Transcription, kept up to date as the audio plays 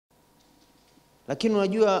Lakini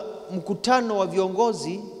unajua mkutano wa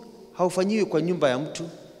viongozi haufanyiwi kwa nyumba ya mtu,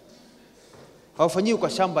 haufanyiwi kwa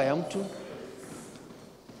shamba ya mtu.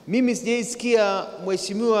 Mimi sijaisikia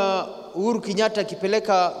Mheshimiwa Uhuru Kenyatta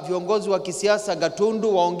akipeleka viongozi wa kisiasa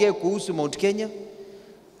Gatundu waongee kuhusu Mount Kenya,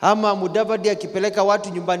 ama Mudavadi akipeleka watu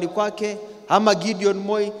nyumbani kwake, ama Gideon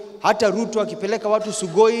Moi, hata Ruto akipeleka watu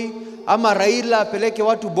Sugoi, ama Raila apeleke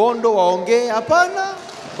watu Bondo waongee. Hapana,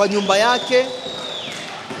 kwa nyumba yake.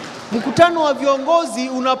 Mkutano wa viongozi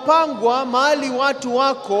unapangwa mahali watu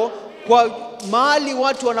wako, kwa mahali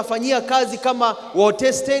watu wanafanyia kazi, kama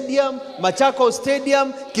Wote Stadium, Machakos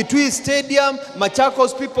Stadium, Kitui Stadium,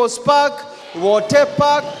 Machakos People's Park, Wote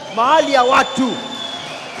Park, mahali ya watu.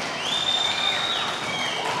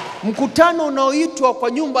 Mkutano unaoitwa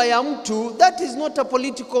kwa nyumba ya mtu, that is not a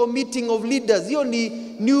political meeting of leaders. Hiyo ni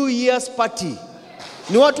New Year's party.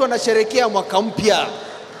 Ni watu wanasherehekea mwaka mpya.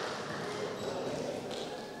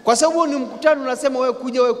 Kwa sababu ni mkutano unasema wewe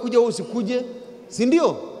kuja usikuje, si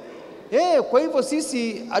ndio? Kwa hivyo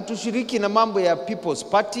sisi hatushiriki na mambo ya people's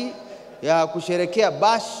party, ya kusherehekea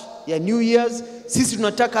bash ya New Year's. Sisi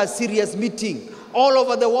tunataka a serious meeting all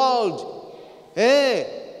over the world.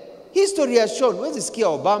 History has shown, wezi sikia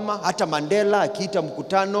Obama, hata Mandela akiita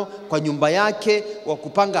mkutano kwa nyumba yake wa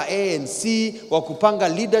kupanga ANC, wa kupanga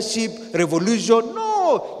leadership, revolution.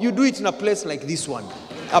 No, you do it in a place like this one,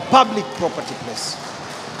 a public property place.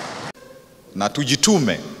 Na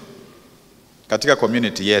tujitume katika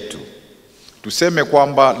community yetu, tuseme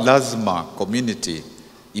kwamba lazima community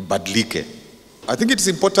ibadilike. I think it's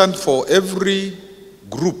important for every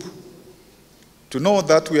group to know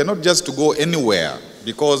that we are not just to go anywhere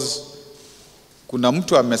because kuna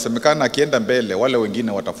mtu amesemekana akienda mbele wale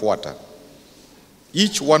wengine watafuata.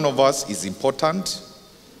 Each one of us is important,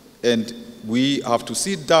 and we have to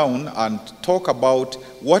sit down and talk about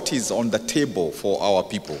what is on the table for our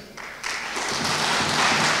people.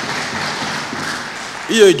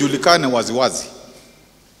 Hiyo ijulikane waziwazi.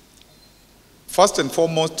 First and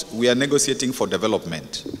foremost, we are negotiating for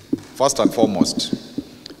development. First and foremost,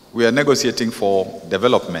 we are negotiating for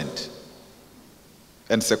development.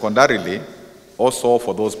 And secondarily, also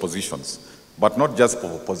for those positions, but not just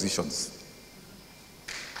for positions.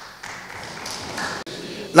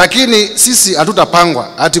 Lakini sisi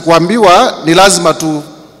hatutapangwa ati kuambiwa ni lazima tu,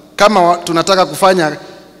 kama tunataka kufanya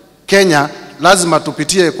Kenya lazima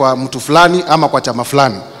tupitie kwa mtu fulani ama kwa chama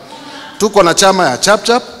fulani. Tuko na chama ya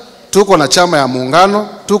Chapchap, tuko na chama ya Muungano,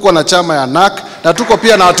 tuko na chama ya NAK, na tuko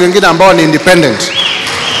pia na watu wengine ambao ni independent.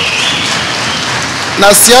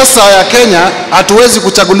 Na siasa ya Kenya hatuwezi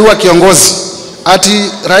kuchaguliwa kiongozi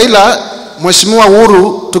ati Raila, Mheshimiwa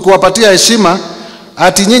Uhuru tukiwapatia heshima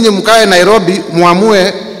ati nyinyi mkae Nairobi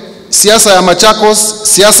muamue siasa ya Machakos,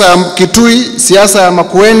 siasa ya Kitui, siasa ya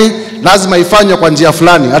Makueni lazima ifanywe kwa njia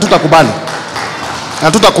fulani. Hatutakubali.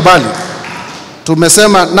 Hatutakubali.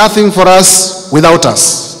 Tumesema nothing for us without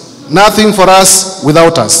us. Nothing for us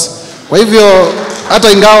without us. Kwa hivyo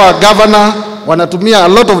hata ingawa governor wanatumia a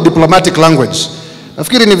lot of diplomatic language,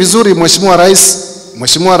 nafikiri ni vizuri Mheshimiwa Rais,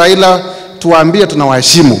 Mheshimiwa Raila tuwaambie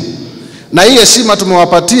tunawaheshimu. Na hii heshima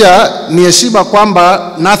tumewapatia ni heshima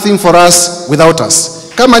kwamba nothing for us without us.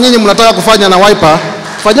 Kama nyinyi mnataka kufanya na Wiper,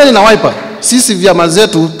 fanyeni na Wiper. Sisi vyama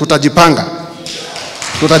zetu tutajipanga.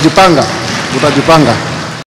 Tutajipanga.